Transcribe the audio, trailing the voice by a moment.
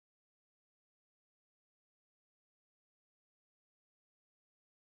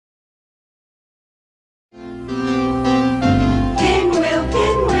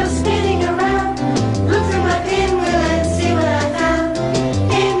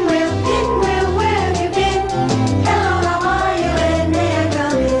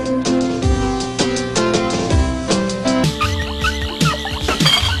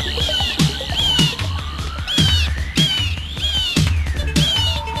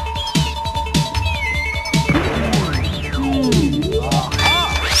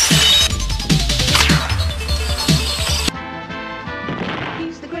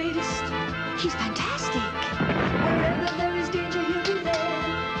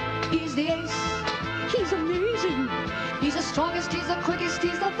He's the ace. He's amazing. He's the strongest. He's the quickest.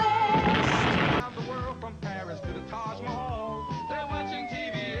 He's the best. Around the world, from Paris to the Taj Mahal, they're watching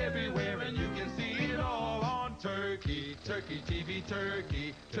TV everywhere, and you can see it all on Turkey, Turkey TV,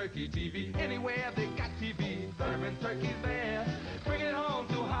 Turkey, Turkey TV. Anywhere they got TV, serving turkeys there. Bring it home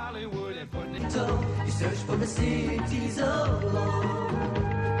to Hollywood and put it. So you search for the cities of gold.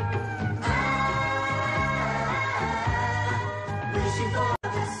 Wishing for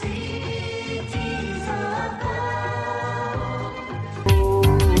the cities of gold.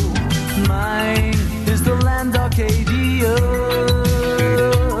 Mine is the land Arcadia.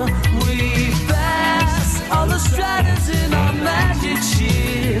 We pass all the striders in our magic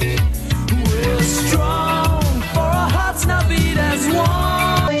ship. We're strong, for our hearts now beat as one.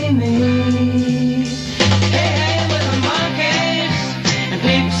 Hey, we're the monkeys, and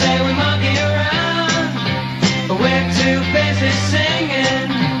people say we monkey around, but we're too busy singing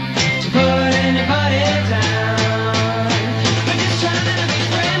to put anybody down. We're just trying to be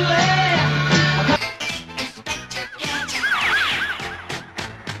friendly.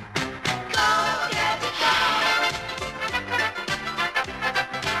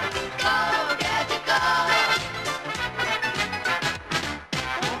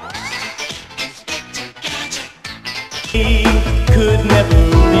 Could never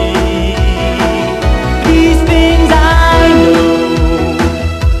be these things I know.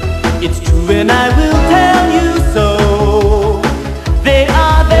 It's true and I will tell you so. They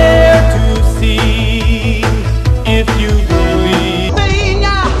are there to see if you believe.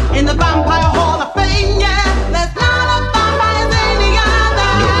 In the Vampire Hall of Fame, yeah, there's not a vampire than the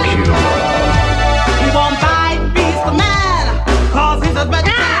other. He won't bite, beast the man, cause he's a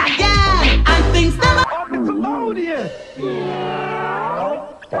vegetarian again, and things never. Nickelodeon.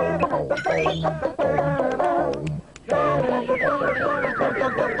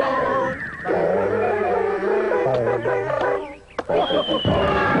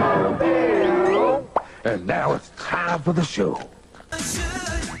 And now it's time for the show.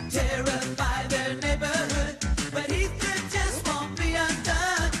 Should terrify their neighborhood, but he just won't be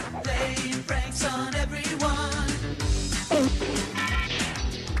undone. Playing pranks on everyone.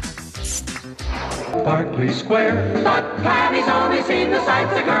 Barclay Square. Cabby's only seen the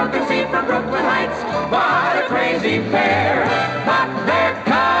sights a girl can see from Brooklyn Heights. What a crazy pair, but they're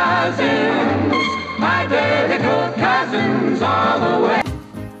cousins, identical cousins all the way.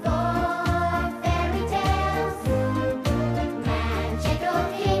 Fairy tales, magical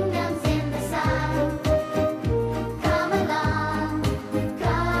kingdoms in the sun. Come along,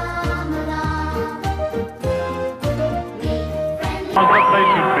 come along. Meet friendly.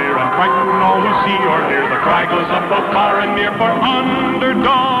 Contemplation, fear, and frighten all who see or hear. The cry goes up both far and near for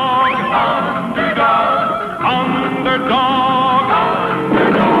underdog, underdog, underdog,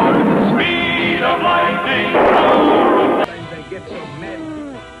 underdog. Speed of lightning. They get so mad.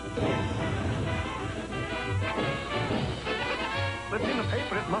 But in the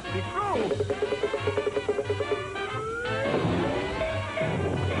paper, it must be true.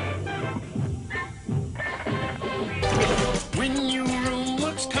 When your room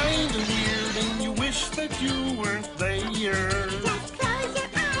looks kind of weird and you wish that you weren't there. Just close your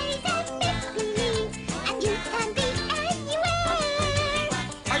eyes and make believe, and you can be anywhere.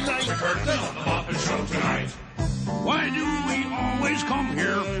 I like the curtain on the Muppet Show tonight. Why do we always come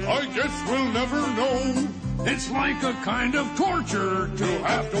here? I guess we'll never know. It's like a kind of torture to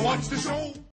have to watch the show.